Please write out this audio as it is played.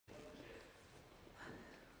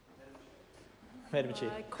Madam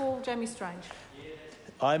Chair. I call Jamie Strange.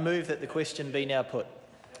 I move that the question be now put.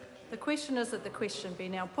 The question is that the question be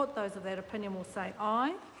now put. Those of that opinion will say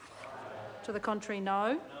aye. To the contrary,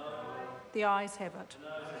 no. The ayes have it.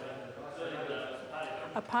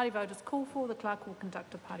 A party vote is called for. The clerk will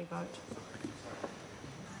conduct a party vote.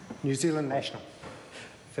 New Zealand National.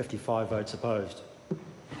 55 votes opposed.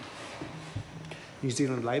 New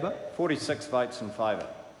Zealand Labour. 46 votes in favour.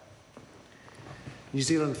 New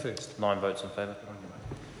Zealand First. 9 votes in favour.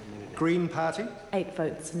 Green Party. 8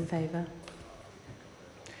 votes in favour.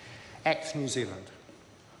 ACT New Zealand.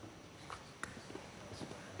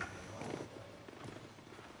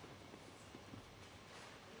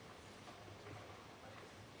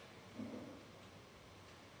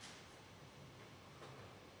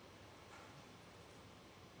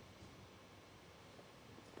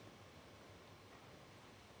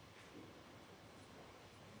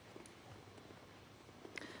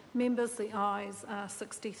 Members, the ayes are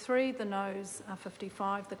 63, the noes are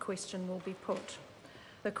 55. The question will be put.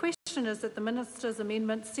 The question is that the Minister's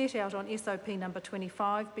amendment set out on SOP number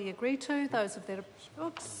 25 be agreed to. Those of that...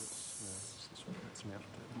 Oops.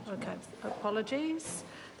 Okay, apologies.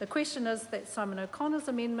 The question is that Simon O'Connor's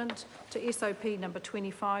amendment to SOP number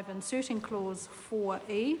 25, inserting clause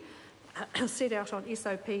 4E, set out on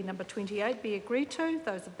SOP number 28 be agreed to.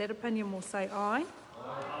 Those of that opinion will say aye.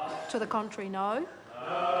 Aye. To the contrary, no.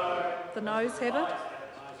 The noes have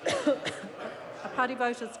it. A party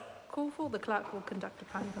vote is called for. The clerk will conduct a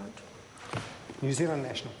party vote. New Zealand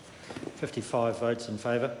National. 55 votes in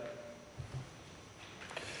favour.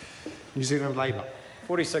 New Zealand Labour.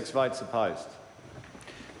 46 votes opposed.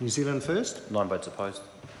 New Zealand First. 9 votes opposed.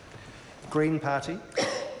 Green Party.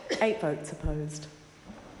 8 votes opposed.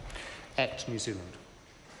 ACT New Zealand.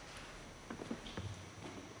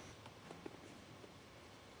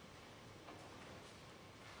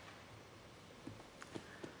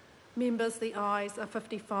 Members, the ayes are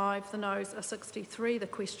 55, the noes are 63. The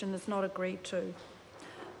question is not agreed to.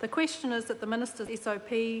 The question is that the Minister's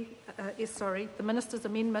the Minister's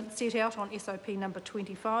amendment set out on SOP number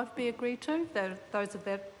 25 be agreed to. Those of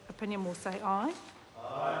that opinion will say aye.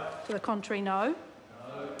 Aye. To the contrary, no.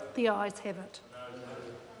 No. The ayes have it.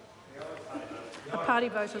 A party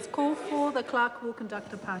vote is called for. The clerk will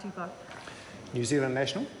conduct a party vote. New Zealand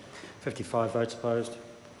National. 55 votes opposed.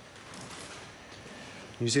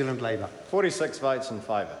 New Zealand Labour. 46 votes in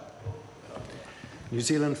favour. New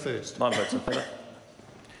Zealand First. 9 votes in favour.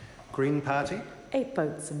 Green Party. 8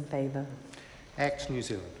 votes in favour. ACT New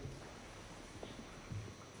Zealand.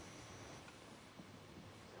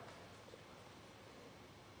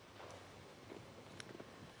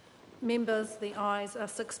 Members, the ayes are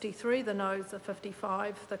 63, the noes are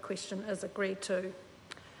 55. The question is agreed to.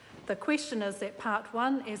 The question is that Part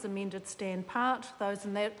 1, as amended, stand part. Those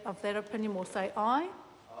of that opinion will say aye.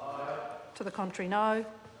 Aye. To the contrary, no.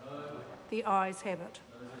 No. The ayes have it.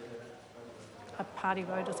 A party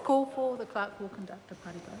vote is called for. The clerk will conduct a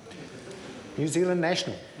party vote. New Zealand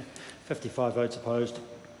National. 55 votes opposed.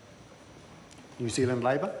 New Zealand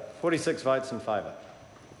Labour. 46 votes in favour.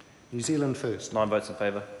 New Zealand First. 9 votes in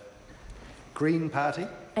favour. Green Party.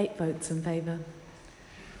 8 votes in favour.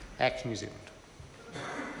 ACT New Zealand.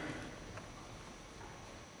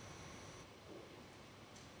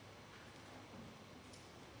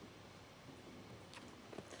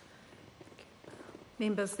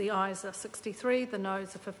 Members, the ayes are 63, the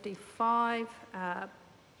noes are 55.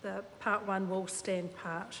 The Part 1 will stand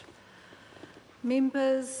part.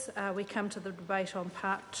 Members, we come to the debate on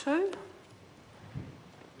Part 2.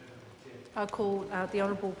 I call the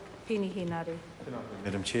Honourable Penny Henare.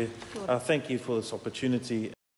 Madam Chair, thank you for this opportunity.